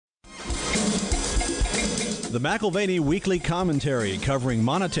The McAlvany Weekly Commentary, covering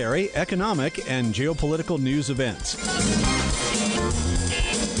monetary, economic, and geopolitical news events.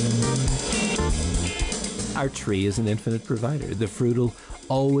 Our tree is an infinite provider. The fruit will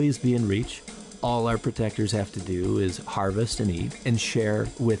always be in reach. All our protectors have to do is harvest and eat and share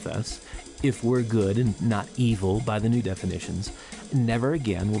with us. If we're good and not evil by the new definitions, never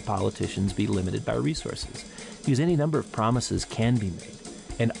again will politicians be limited by resources. Because any number of promises can be made,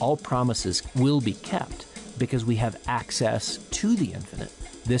 and all promises will be kept because we have access to the infinite.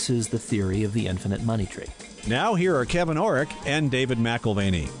 This is the theory of the infinite money tree. Now here are Kevin Orrick and David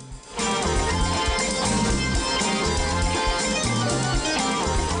McAlvany.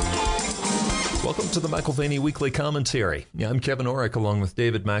 Welcome to the McAlvany Weekly Commentary. I'm Kevin Orrick along with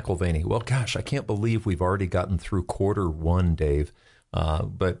David McAlvany. Well, gosh, I can't believe we've already gotten through quarter one, Dave.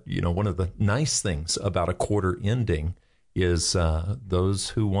 But, one of the nice things about a quarter ending is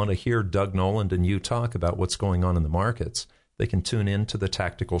those who want to hear Doug Noland and you talk about what's going on in the markets, they can tune in to the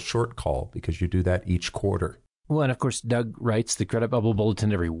Tactical Short Call because you do that each quarter. Well, and of course, Doug writes the Credit Bubble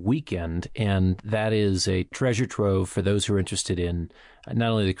Bulletin every weekend, and that is a treasure trove for those who are interested in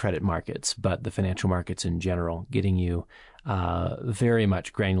not only the credit markets, but the financial markets in general, getting you very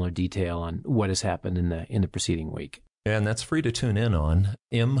much granular detail on what has happened in the preceding week. And that's free to tune in on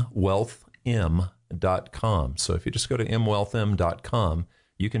mwealthm.com. So if you just go to mwealthm.com,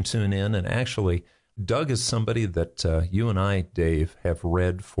 you can tune in. And actually, Doug is somebody that you and I, Dave, have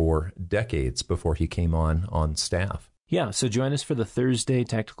read for decades before he came on staff. Yeah, so join us for the Thursday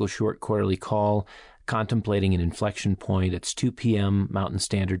Tactical Short Quarterly Call, contemplating an inflection point. It's 2 p.m. Mountain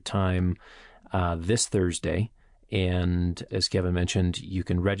Standard Time this Thursday. And as Kevin mentioned, you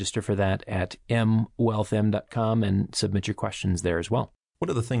can register for that at mwealthm.com and submit your questions there as well. One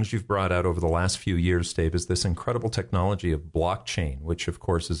of the things you've brought out over the last few years, Dave, is this incredible technology of blockchain, which, of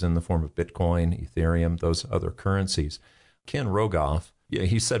course, is in the form of Bitcoin, Ethereum, those other currencies. Ken Rogoff,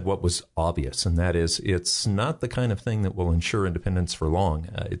 he said what was obvious, and that is it's not the kind of thing that will ensure independence for long.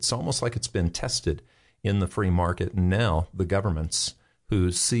 It's almost like it's been tested in the free market, and now the governments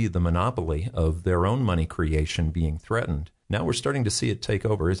who see the monopoly of their own money creation being threatened. Now we're starting to see it take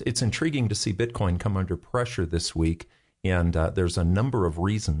over. It's intriguing to see Bitcoin come under pressure this week, and there's a number of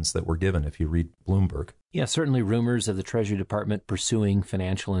reasons that were given if you read Bloomberg. Yeah, certainly rumors of the Treasury Department pursuing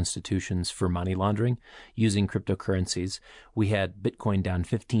financial institutions for money laundering using cryptocurrencies. We had Bitcoin down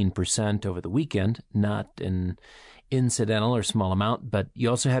 15% over the weekend, not an incidental or small amount, but you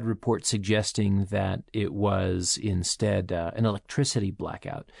also had reports suggesting that it was instead an electricity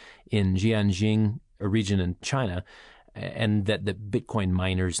blackout in Jiangxing, a region in China, and that the Bitcoin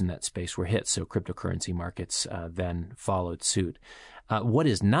miners in that space were hit. So cryptocurrency markets then followed suit. What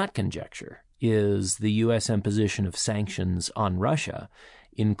is not conjecture is the U.S. imposition of sanctions on Russia,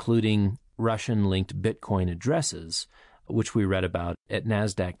 including Russian-linked Bitcoin addresses, which we read about at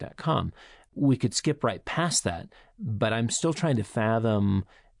NASDAQ.com. We could skip right past that, but I'm still trying to fathom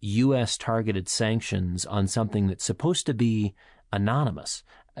U.S. targeted sanctions on something that's supposed to be anonymous.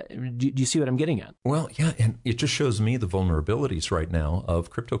 Do you see what I'm getting at? Well, yeah, and it just shows me the vulnerabilities right now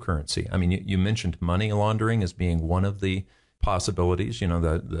of cryptocurrency. I mean, you mentioned money laundering as being one of the possibilities,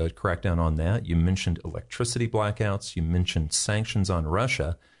 the crackdown on that. You mentioned electricity blackouts. You mentioned sanctions on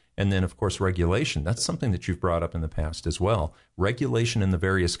Russia. And then, of course, regulation. That's something that you've brought up in the past as well. Regulation in the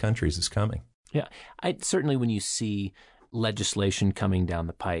various countries is coming. Yeah. Certainly when you see legislation coming down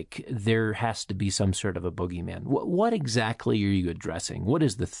the pike, there has to be some sort of a boogeyman. What exactly are you addressing? What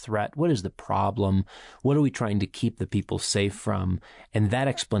is the threat? What is the problem? What are we trying to keep the people safe from? And that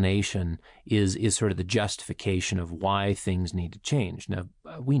explanation is sort of the justification of why things need to change. Now,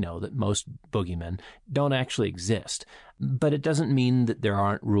 we know that most boogeymen don't actually exist, but it doesn't mean that there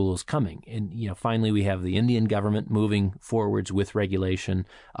aren't rules coming. And, finally, we have the Indian government moving forwards with regulation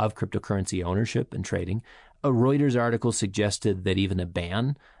of cryptocurrency ownership and trading. A Reuters article suggested that even a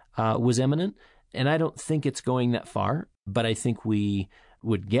ban was imminent, and I don't think it's going that far, but I think we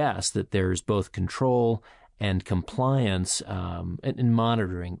would guess that there's both control and compliance and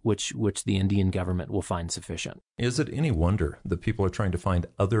monitoring, which the Indian government will find sufficient. Is it any wonder that people are trying to find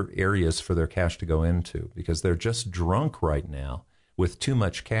other areas for their cash to go into because they're just drunk right now with too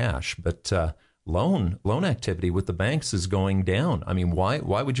much cash, but loan activity with the banks is going down. I mean, why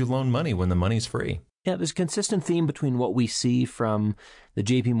would you loan money when the money's free? Yeah, there's a consistent theme between what we see from the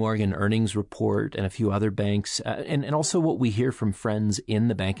JP Morgan earnings report and a few other banks, and also what we hear from friends in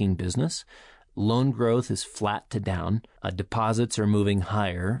the banking business. Loan growth is flat to down. Deposits are moving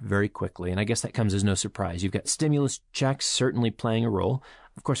higher very quickly, and I guess that comes as no surprise. You've got stimulus checks certainly playing a role.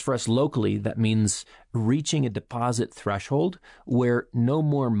 Of course, for us locally, that means reaching a deposit threshold where no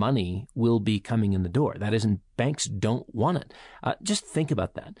more money will be coming in the door. That isn't, banks don't want it. Just think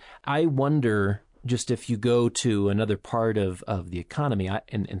about that. I wonder, just if you go to another part of the economy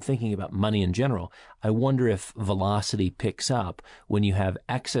and thinking about money in general, I wonder if velocity picks up when you have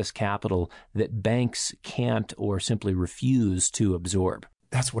excess capital that banks can't or simply refuse to absorb.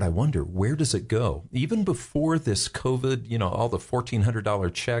 That's what I wonder. Where does it go? Even before this COVID, all the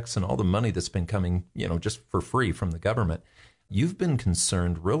 $1,400 checks and all the money that's been coming, just for free from the government, you've been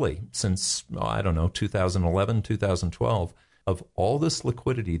concerned really since, 2011, 2012, of all this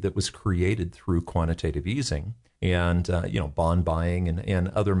liquidity that was created through quantitative easing and, bond buying and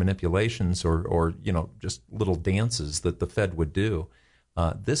other manipulations or just little dances that the Fed would do.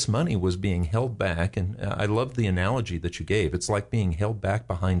 This money was being held back, and I love the analogy that you gave. It's like being held back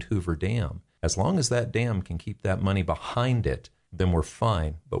behind Hoover Dam. As long as that dam can keep that money behind it, then we're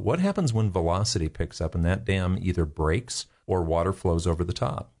fine. But what happens when velocity picks up and that dam either breaks or water flows over the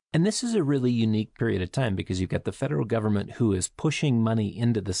top? And this is a really unique period of time because you've got the federal government who is pushing money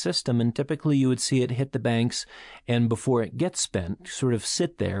into the system, and typically you would see it hit the banks and before it gets spent, sort of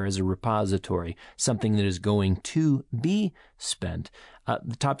sit there as a repository, something that is going to be spent.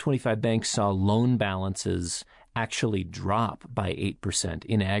 The top 25 banks saw loan balances actually drop by 8%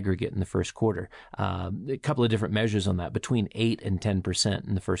 in aggregate in the first quarter. A couple of different measures on that, between 8 and 10%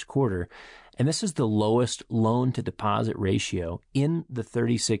 in the first quarter. And this is the lowest loan-to-deposit ratio in the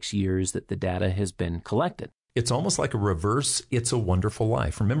 36 years that the data has been collected. It's almost like a reverse It's a Wonderful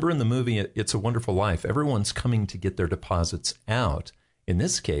Life. Remember in the movie It's a Wonderful Life, everyone's coming to get their deposits out. In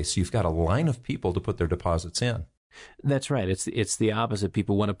this case, you've got a line of people to put their deposits in. That's right. It's the opposite.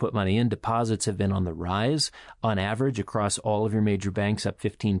 People want to put money in. Deposits have been on the rise. On average, across all of your major banks, up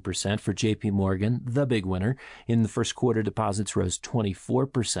 15%. For JP Morgan, the big winner. In the first quarter, deposits rose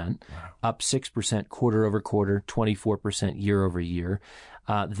 24%, up 6% quarter over quarter, 24% year over year.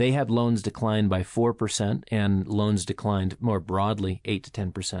 They had loans decline by 4%, and loans declined more broadly, 8 to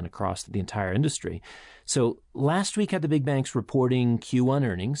 10% across the entire industry. So last week had the big banks reporting Q1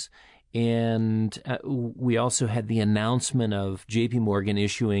 earnings. And we also had the announcement of JP Morgan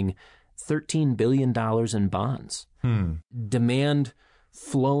issuing $13 billion in bonds. Demand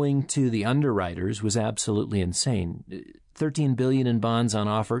flowing to the underwriters was absolutely insane. $13 billion in bonds on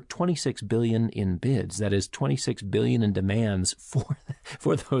offer, $26 billion in bids. That is $26 billion in demands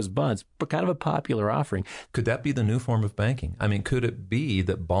for those bonds, but kind of a popular offering. Could that be the new form of banking? I mean, could it be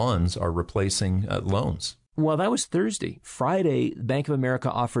that bonds are replacing loans? Well, that was Thursday. Friday, Bank of America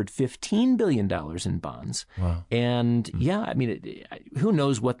offered $15 billion in bonds. Wow. And who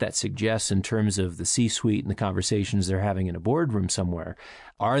knows what that suggests in terms of the C-suite and the conversations they're having in a boardroom somewhere.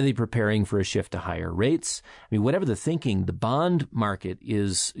 Are they preparing for a shift to higher rates? I mean, whatever the thinking, the bond market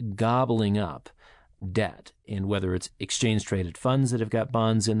is gobbling up debt. And whether it's exchange-traded funds that have got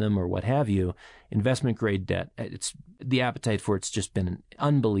bonds in them or what have you, investment-grade debt, the appetite for it's just been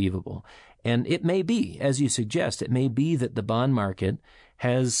unbelievable. And it may be, as you suggest, it may be that the bond market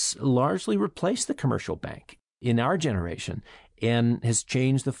has largely replaced the commercial bank in our generation and has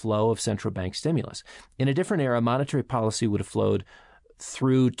changed the flow of central bank stimulus. In a different era, monetary policy would have flowed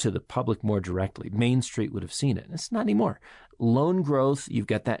through to the public more directly. Main Street would have seen it. It's not anymore. Loan growth, you've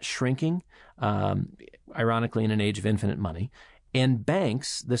got that shrinking, ironically in an age of infinite money. And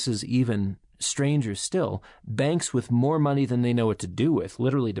banks, this is even stranger still, banks with more money than they know what to do with,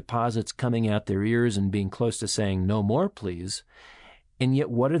 literally deposits coming out their ears and being close to saying, no more, please. And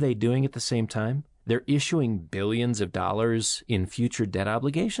yet what are they doing at the same time? They're issuing billions of dollars in future debt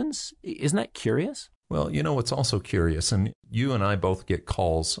obligations. Isn't that curious? Well, what's also curious, and you and I both get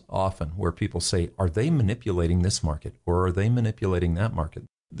calls often where people say, are they manipulating this market or are they manipulating that market?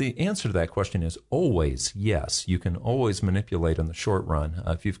 The answer to that question is always yes. You can always manipulate in the short run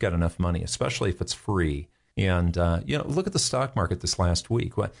if you've got enough money, especially if it's free. And, look at the stock market this last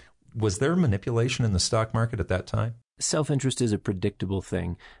week. Was there manipulation in the stock market at that time? Self-interest is a predictable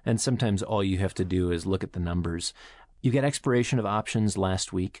thing, and sometimes all you have to do is look at the numbers. You get expiration of options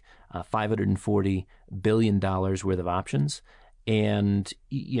last week, $540 billion worth of options. And,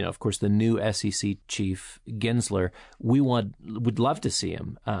 of course, the new SEC chief, Gensler, would love to see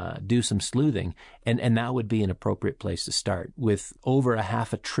him do some sleuthing. And that would be an appropriate place to start. With over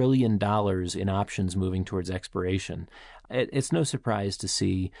 $500 billion in options moving towards expiration, it's no surprise to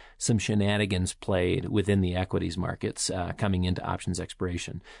see some shenanigans played within the equities markets coming into options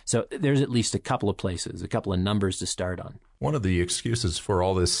expiration. So there's at least a couple of places, a couple of numbers to start on. One of the excuses for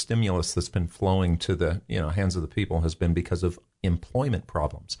all this stimulus that's been flowing to the hands of the people has been because of employment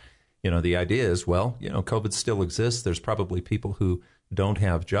problems. The idea is, COVID still exists. There's probably people who don't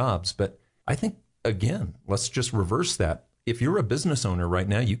have jobs. But I think, again, let's just reverse that. If you're a business owner right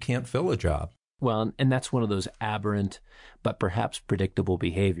now, you can't fill a job. Well, and that's one of those aberrant but perhaps predictable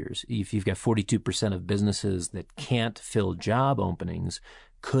behaviors. If you've got 42% of businesses that can't fill job openings,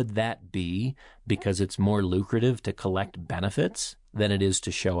 could that be because it's more lucrative to collect benefits than it is to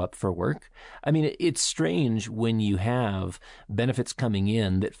show up for work? I mean, it's strange when you have benefits coming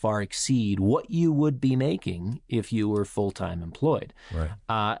in that far exceed what you would be making if you were full-time employed.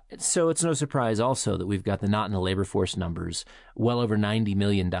 Right. So it's no surprise also that we've got the not in the labor force numbers well over $90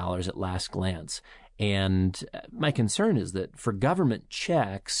 million at last glance. And my concern is that for government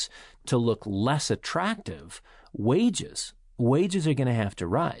checks to look less attractive, wages are going to have to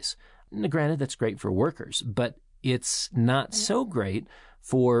rise. Now, granted, that's great for workers, but it's not so great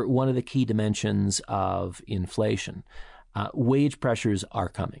for one of the key dimensions of inflation. Wage pressures are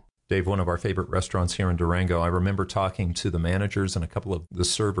coming. Dave, one of our favorite restaurants here in Durango, I remember talking to the managers and a couple of the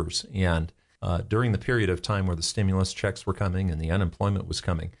servers. And during the period of time where the stimulus checks were coming and the unemployment was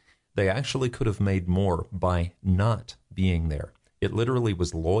coming, they actually could have made more by not being there. It literally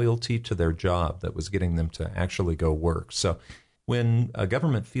was loyalty to their job that was getting them to actually go work. So when a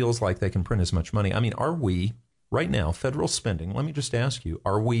government feels like they can print as much money, I mean, are we right now, federal spending, let me just ask you,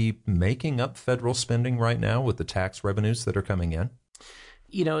 are we making up federal spending right now with the tax revenues that are coming in?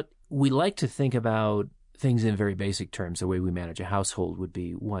 You know, we like to think about things in very basic terms. The way we manage a household would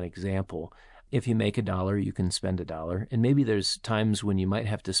be one example. If you make $1, you can spend $1. And maybe there's times when you might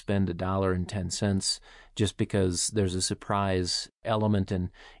have to spend $1.10 just because there's a surprise element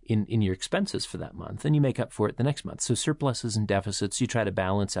in your expenses for that month, and you make up for it the next month. So surpluses and deficits, you try to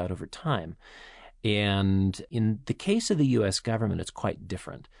balance out over time. And in the case of the U.S. government, it's quite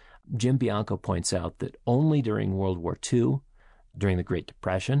different. Jim Bianco points out that only during World War II, during the Great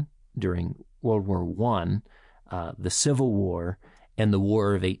Depression, during World War I, the Civil War, and the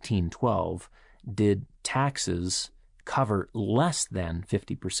War of 1812, did taxes cover less than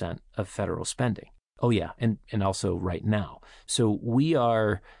 50% of federal spending. Oh, yeah, and also right now. So we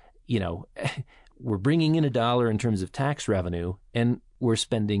are, we're bringing in $1 in terms of tax revenue, and we're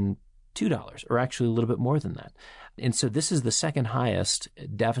spending $2, or actually a little bit more than that. And so this is the second highest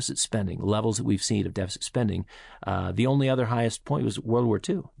deficit spending, levels that we've seen of deficit spending. The only other highest point was World War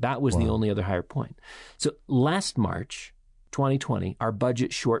II. That was the only other higher point. So last March, 2020, our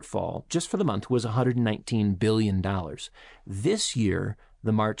budget shortfall just for the month was $119 billion. This year,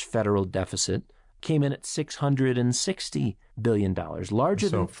 the March federal deficit came in at $660 billion, larger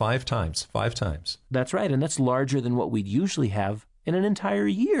than... So five times. That's right, and that's larger than what we'd usually have in an entire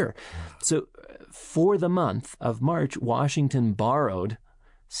year. So for the month of March, Washington borrowed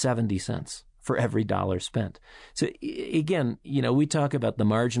 70 cents for every dollar spent. So again, we talk about the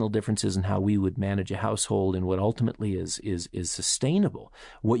marginal differences in how we would manage a household and what ultimately is sustainable,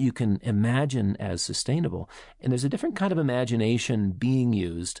 what you can imagine as sustainable. And there's a different kind of imagination being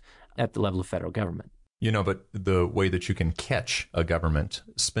used at the level of federal government. But the way that you can catch a government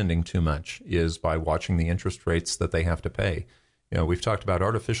spending too much is by watching the interest rates that they have to pay. We've talked about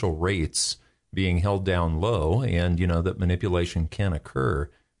artificial rates being held down low and, that manipulation can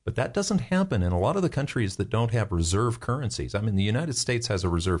occur. But that doesn't happen in a lot of the countries that don't have reserve currencies. I mean, the United States has a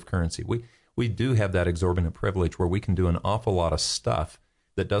reserve currency. We do have that exorbitant privilege where we can do an awful lot of stuff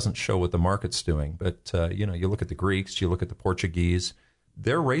that doesn't show what the market's doing. But, you look at the Greeks, you look at the Portuguese,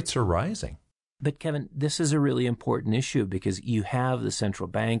 their rates are rising. But Kevin, this is a really important issue because you have the central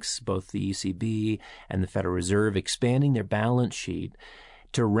banks, both the ECB and the Federal Reserve, expanding their balance sheet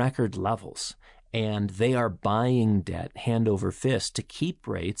to record levels. And they are buying debt hand over fist to keep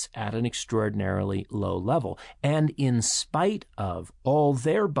rates at an extraordinarily low level. And in spite of all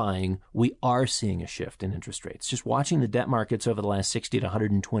their buying, we are seeing a shift in interest rates. Just watching the debt markets over the last 60 to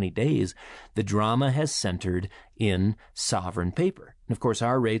 120 days, the drama has centered in sovereign paper. And of course,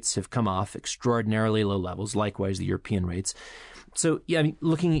 our rates have come off extraordinarily low levels, likewise the European rates. So,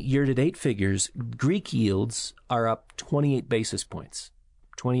 looking at year-to-date figures, Greek yields are up 28 basis points.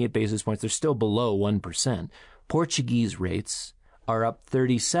 28 basis points. They're still below 1%. Portuguese rates are up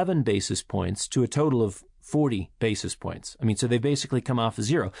 37 basis points to a total of 40 basis points. So they've basically come off of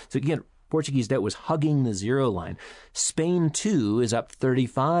zero. So again, Portuguese debt was hugging the zero line. Spain, too, is up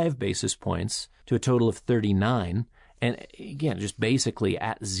 35 basis points to a total of 39. And again, just basically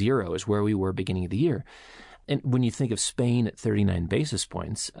at zero is where we were beginning of the year. And when you think of Spain at 39 basis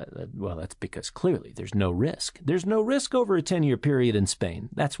points, well, that's because clearly there's no risk. There's no risk over a 10-year period in Spain.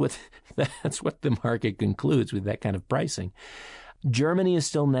 That's what the market concludes with that kind of pricing. Germany is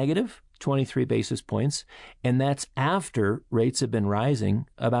still negative, 23 basis points, and that's after rates have been rising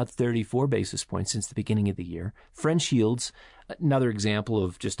about 34 basis points since the beginning of the year. French yields another example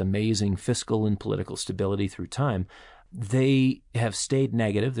of just amazing fiscal and political stability through time. They have stayed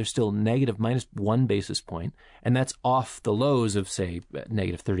negative. They're still negative -1 basis point, and that's off the lows of, say,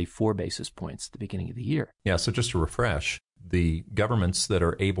 negative 34 basis points at the beginning of the year. Yeah, so just to refresh, the governments that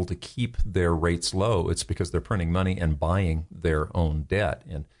are able to keep their rates low, it's because they're printing money and buying their own debt.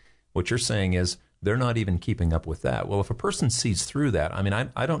 And what you're saying is they're not even keeping up with that. Well, if a person sees through that, I mean,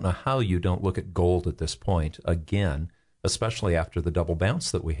 I don't know how you don't look at gold at this point again, especially after the double bounce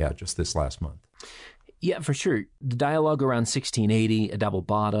that we had just this last month. Yeah, for sure. The dialogue around 1680, a double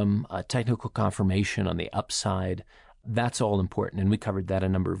bottom, a technical confirmation on the upside, that's all important. And we covered that a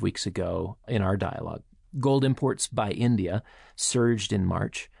number of weeks ago in our dialogue. Gold imports by India surged in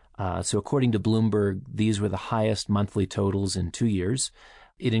March. So according to Bloomberg, these were the highest monthly totals in 2 years.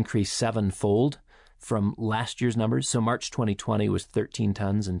 It increased 7-fold from last year's numbers. So March 2020 was 13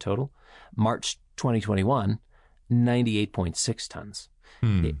 tons in total. March 2021, 98.6 tons.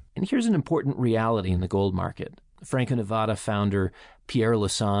 And here's an important reality in the gold market. Franco-Nevada founder Pierre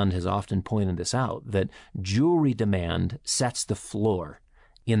Lassonde has often pointed this out, that jewelry demand sets the floor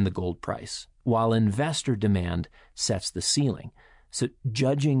in the gold price, while investor demand sets the ceiling. So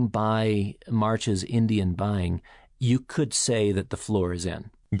judging by March's Indian buying, you could say that the floor is in.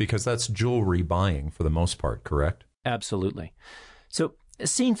 Because that's jewelry buying for the most part, correct? Absolutely. So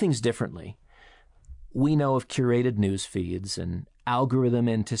seeing things differently, we know of curated news feeds and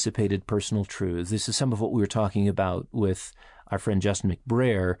algorithm-anticipated personal truths. This is some of what we were talking about with our friend Justin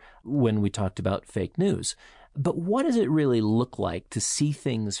McBrayer when we talked about fake news. But what does it really look like to see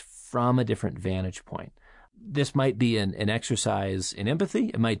things from a different vantage point? This might be an exercise in empathy.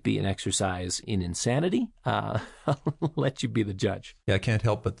 It might be an exercise in insanity. I'll let you be the judge. Yeah, I can't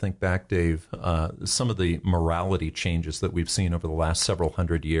help but think back, Dave, some of the morality changes that we've seen over the last several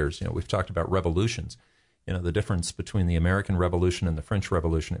hundred years. You know, we've talked about revolutions. You know, the difference between the American Revolution and the French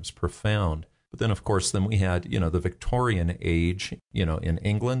Revolution is profound. But then, of course, we had, the Victorian age, in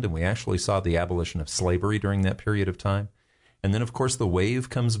England, and we actually saw the abolition of slavery during that period of time. And then, of course, the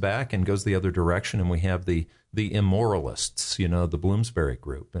wave comes back and goes the other direction, and we have the immoralists, the Bloomsbury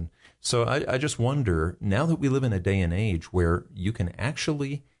group. And so I just wonder, now that we live in a day and age where you can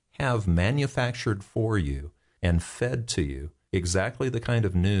actually have manufactured for you and fed to you exactly the kind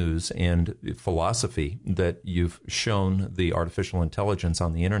of news and philosophy that you've shown the artificial intelligence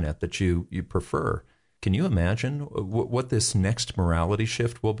on the internet that you prefer. Can you imagine what this next morality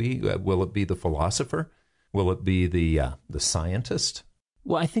shift will be? Will it be the philosopher? Will it be the scientist?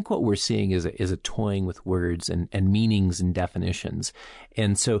 Well, I think what we're seeing is a toying with words and meanings and definitions.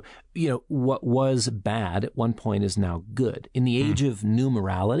 And so, what was bad at one point is now good. In the age of new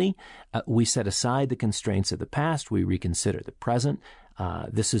morality, we set aside the constraints of the past. We reconsider the present.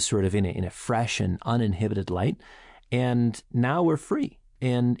 This is sort of in a fresh and uninhibited light. And now we're free.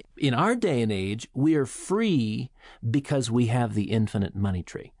 And in our day and age, we are free because we have the infinite money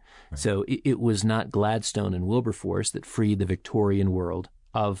tree. So it was not Gladstone and Wilberforce that freed the Victorian world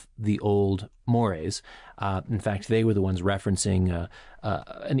of the old mores. In fact, they were the ones referencing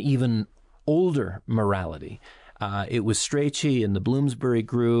an even older morality. It was Strachey and the Bloomsbury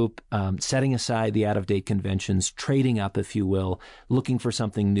group setting aside the out-of-date conventions, trading up, if you will, looking for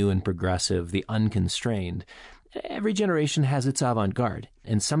something new and progressive, the unconstrained. Every generation has its avant-garde,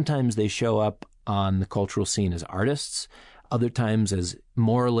 and sometimes they show up on the cultural scene as artists, other times as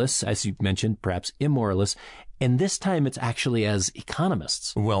moralists, as you mentioned, perhaps immoralists, and this time it's actually as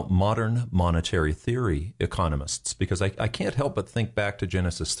economists. Well, modern monetary theory economists, because I can't help but think back to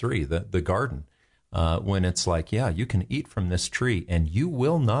Genesis 3, the garden, when it's like, yeah, you can eat from this tree and you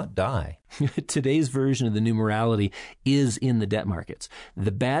will not die. Today's version of the new morality is in the debt markets.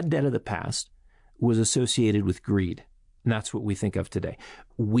 The bad debt of the past was associated with greed. And that's what we think of today.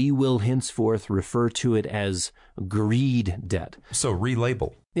 We will henceforth refer to it as greed debt. So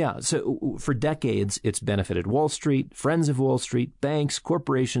relabel. Yeah. So for decades, it's benefited Wall Street, friends of Wall Street, banks,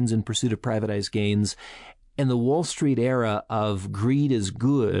 corporations in pursuit of privatized gains. And the Wall Street era of greed is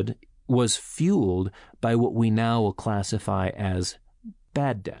good was fueled by what we now will classify as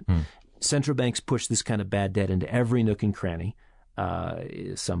bad debt. Central banks push this kind of bad debt into every nook and cranny.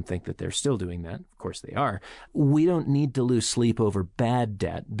 Some think that they're still doing that. Of course they are. We don't need to lose sleep over bad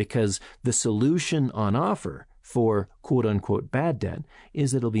debt because the solution on offer for quote-unquote bad debt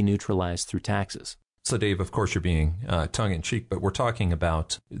is that it'll be neutralized through taxes. So, Dave, of course you're being tongue-in-cheek, but we're talking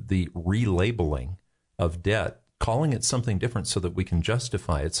about the relabeling of debt, calling it something different so that we can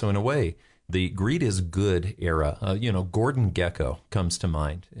justify it. So in a way, the greed is good era, Gordon Gekko comes to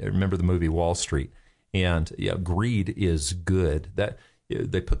mind. Remember the movie Wall Street? And yeah, greed is good. That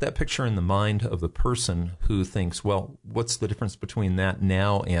They put that picture in the mind of the person who thinks, well, what's the difference between that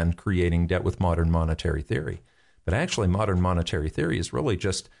now and creating debt with modern monetary theory? But actually, modern monetary theory is really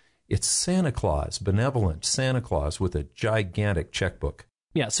just, it's Santa Claus, benevolent Santa Claus with a gigantic checkbook.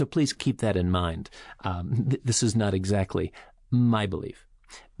 Yeah, so please keep that in mind. This is not exactly my belief.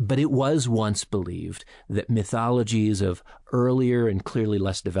 But it was once believed that mythologies of earlier and clearly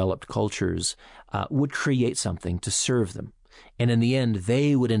less developed cultures would create something to serve them. And in the end,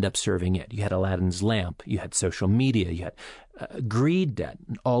 they would end up serving it. You had Aladdin's lamp, you had social media, you had greed debt.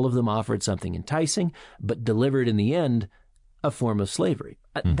 All of them offered something enticing, but delivered in the end a form of slavery.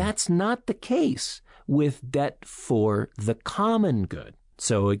 That's not the case with debt for the common good.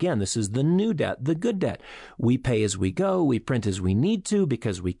 So again, this is the new debt, the good debt. We pay as we go, we print as we need to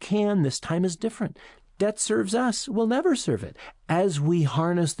because we can. This time is different. Debt serves us, we'll never serve it. As we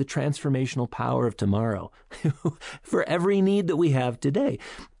harness the transformational power of tomorrow for every need that we have today.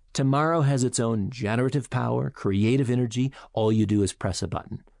 Tomorrow has its own generative power, creative energy. All you do is press a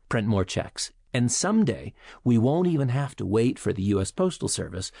button, print more checks. And someday, we won't even have to wait for the U.S. Postal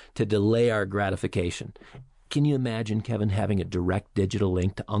Service to delay our gratification. Can you imagine, Kevin, having a direct digital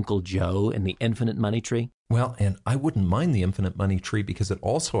link to Uncle Joe and the infinite money tree? Well, and I wouldn't mind the infinite money tree because it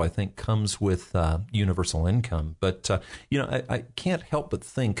also, I think, comes with universal income. But, I can't help but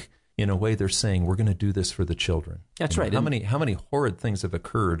think, in a way, they're saying we're going to do this for the children. That's right. How many horrid things have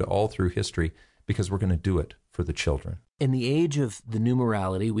occurred all through history because we're going to do it for the children? In the age of the new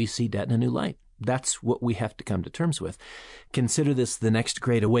morality, we see debt in a new light. That's what we have to come to terms with. Consider this the next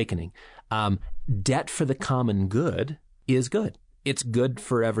great awakening. Debt for the common good is good. It's good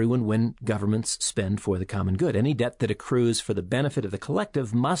for everyone when governments spend for the common good. Any debt that accrues for the benefit of the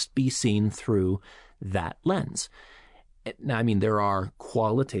collective must be seen through that lens. Now, I mean, there are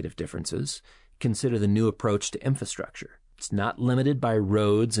qualitative differences. Consider the new approach to infrastructure. It's not limited by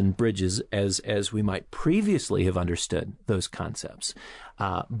roads and bridges as we might previously have understood those concepts,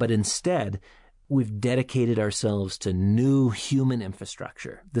 but instead, we've dedicated ourselves to new human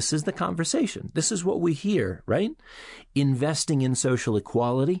infrastructure. This is the conversation. This is what we hear, right? Investing in social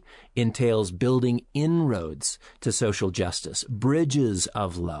equality entails building inroads to social justice, bridges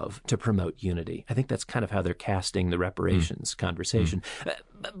of love to promote unity. I think that's kind of how they're casting the reparations conversation.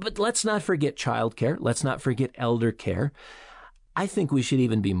 But let's not forget childcare. Let's not forget elder care. I think we should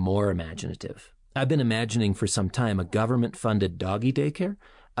even be more imaginative. I've been imagining for some time a government-funded doggy daycare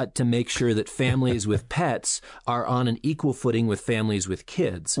to make sure that families with pets are on an equal footing with families with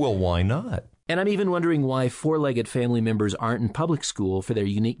kids. Well, why not? And I'm even wondering why four-legged family members aren't in public school for their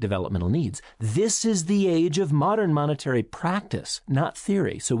unique developmental needs. This is the age of modern monetary practice, not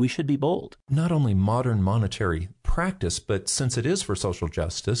theory, so we should be bold. Not only modern monetary practice, but since it is for social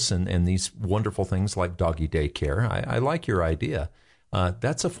justice and these wonderful things like doggy daycare, I like your idea.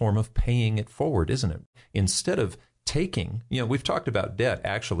 That's a form of paying it forward, isn't it? Instead of taking, we've talked about debt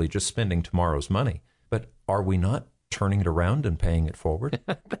actually just spending tomorrow's money, but are we not turning it around and paying it forward?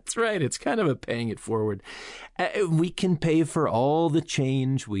 That's right. It's kind of a paying it forward. We can pay for all the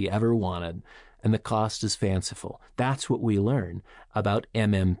change we ever wanted, and the cost is fanciful. That's what we learn about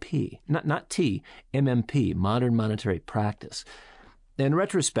MMP. Not T, MMP, modern monetary practice. In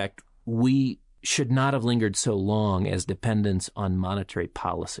retrospect, we should not have lingered so long as dependence on monetary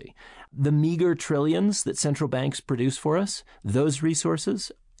policy. The meager trillions that central banks produce for us, those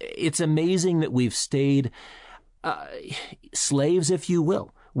resources, it's amazing that we've stayed slaves, if you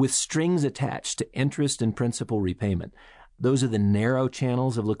will, with strings attached to interest and principal repayment. Those are the narrow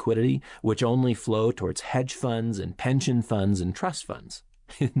channels of liquidity which only flow towards hedge funds and pension funds and trust funds.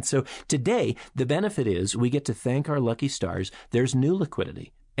 And so today, the benefit is we get to thank our lucky stars. There's new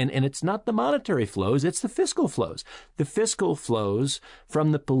liquidity. And it's not the monetary flows, it's the fiscal flows. The fiscal flows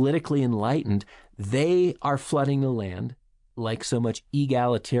from the politically enlightened, they are flooding the land like so much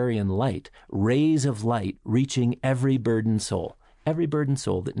egalitarian light, rays of light reaching every burdened soul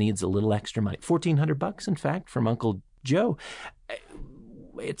that needs a little extra money. $1,400, in fact, from Uncle Joe.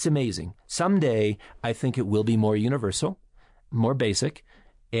 It's amazing. Someday, I think it will be more universal, more basic,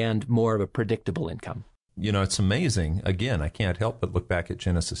 and more of a predictable income. It's amazing. Again, I can't help but look back at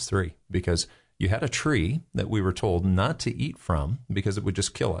Genesis 3, because you had a tree that we were told not to eat from because it would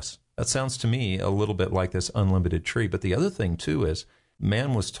just kill us. That sounds to me a little bit like this unlimited tree. But the other thing, too, is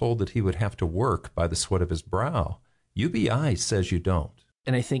man was told that he would have to work by the sweat of his brow. UBI says you don't.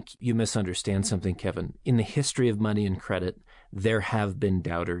 And I think you misunderstand something, Kevin. In the history of money and credit, there have been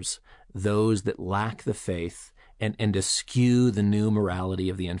doubters, those that lack the faith and eschew the new morality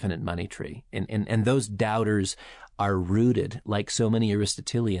of the infinite money tree. And those doubters are rooted, like so many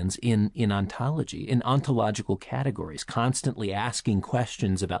Aristotelians, in ontology, in ontological categories, constantly asking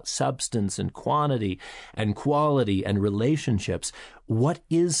questions about substance and quantity and quality and relationships. What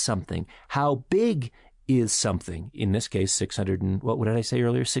is something? How big is something? In this case,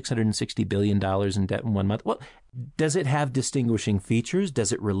 $660 billion in debt in 1 month. Well, does it have distinguishing features?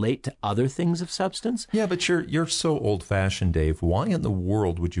 Does it relate to other things of substance? Yeah, but you're so old-fashioned, Dave. Why in the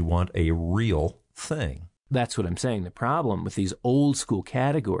world would you want a real thing? That's what I'm saying. The problem with these old school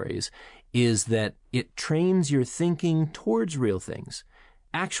categories is that it trains your thinking towards real things,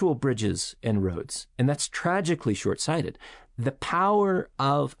 actual bridges and roads. And that's tragically short-sighted. The power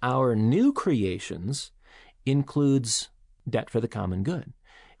of our new creations includes debt for the common good.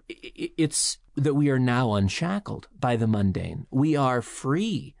 It's that we are now unshackled by the mundane. We are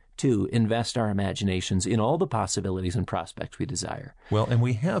free to invest our imaginations in all the possibilities and prospects we desire. Well, and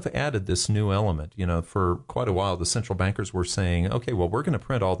we have added this new element. For quite a while, the central bankers were saying, okay, well, we're going to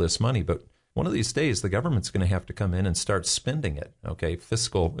print all this money, but one of these days, the government's going to have to come in and start spending it. Okay,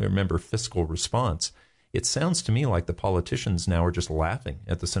 fiscal response. It sounds to me like the politicians now are just laughing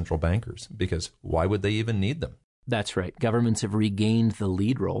at the central bankers, because why would they even need them? That's right. Governments have regained the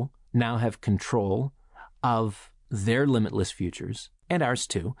lead role, now have control of their limitless futures, and ours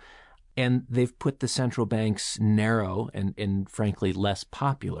too, and they've put the central bank's narrow and frankly less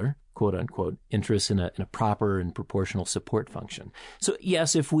popular, quote-unquote, interests in a proper and proportional support function. So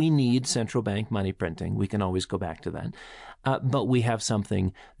yes, if we need central bank money printing, we can always go back to that. But we have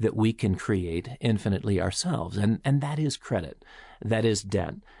something that we can create infinitely ourselves, and that is credit. That is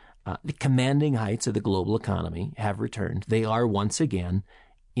debt. The commanding heights of the global economy have returned. They are once again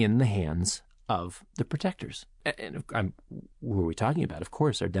in the hands of the protectors. And who are we talking about? Of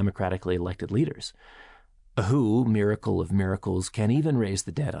course, our democratically elected leaders, who, miracle of miracles, can even raise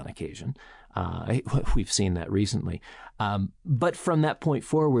the dead on occasion. We've seen that recently. But from that point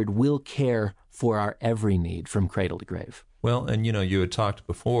forward, will care for our every need from cradle to grave. Well, and you had talked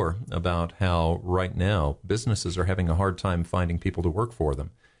before about how right now businesses are having a hard time finding people to work for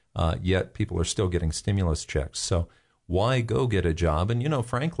them, yet people are still getting stimulus checks. So why go get a job? And,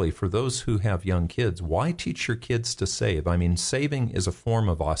 frankly, for those who have young kids, why teach your kids to save? I mean, saving is a form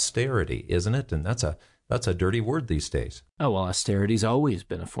of austerity, isn't it? And that's a dirty word these days. Oh, well, austerity's always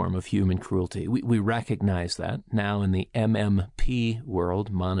been a form of human cruelty. We recognize that now in the MMP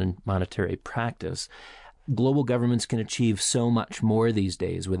world, monetary practice. Global governments can achieve so much more these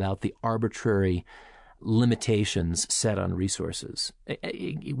days without the arbitrary limitations set on resources.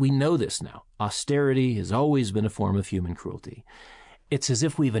 We know this now. Austerity has always been a form of human cruelty. It's as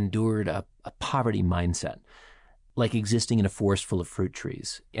if we've endured a poverty mindset, like existing in a forest full of fruit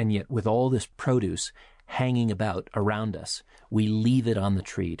trees. And yet with all this produce hanging about around us, we leave it on the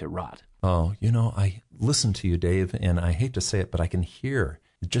tree to rot. Oh, I listen to you, Dave, and I hate to say it, but I can hear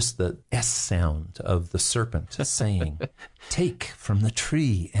just the S sound of the serpent saying, "Take from the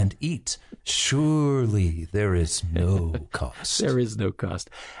tree and eat. Surely there is no cost." There is no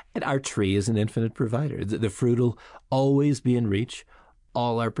cost. And our tree is an infinite provider. The fruit will always be in reach.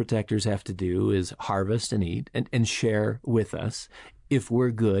 All our protectors have to do is harvest and eat and share with us. If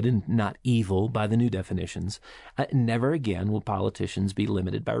we're good and not evil by the new definitions, never again will politicians be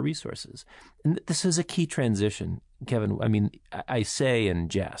limited by resources. And this is a key transition, Kevin. I mean, I say in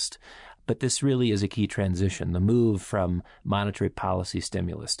jest, but this really is a key transition, the move from monetary policy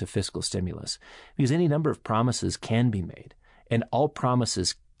stimulus to fiscal stimulus, because any number of promises can be made, and all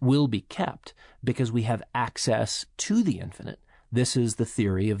promises will be kept because we have access to the infinite. This is the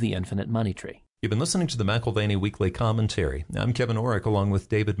theory of the infinite money tree. You've been listening to the McAlvany Weekly Commentary. I'm Kevin Orrick along with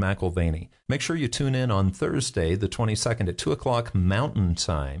David McAlvany. Make sure you tune in on Thursday, the 22nd at 2 o'clock Mountain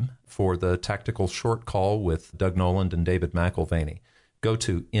Time for the Tactical Short Call with Doug Noland and David McAlvany. Go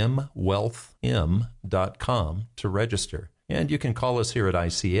to mwealthm.com to register. And you can call us here at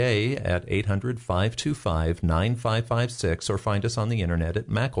ICA at 800-525-9556 or find us on the internet at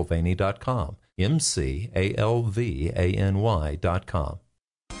McAlvany.com, McAlvany.com.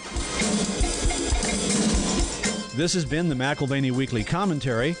 This has been the McAlvany Weekly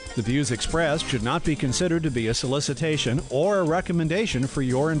Commentary. The views expressed should not be considered to be a solicitation or a recommendation for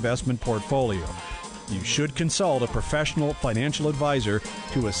your investment portfolio. You should consult a professional financial advisor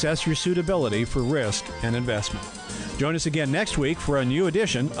to assess your suitability for risk and investment. Join us again next week for a new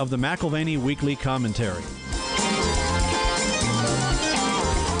edition of the McAlvany Weekly Commentary.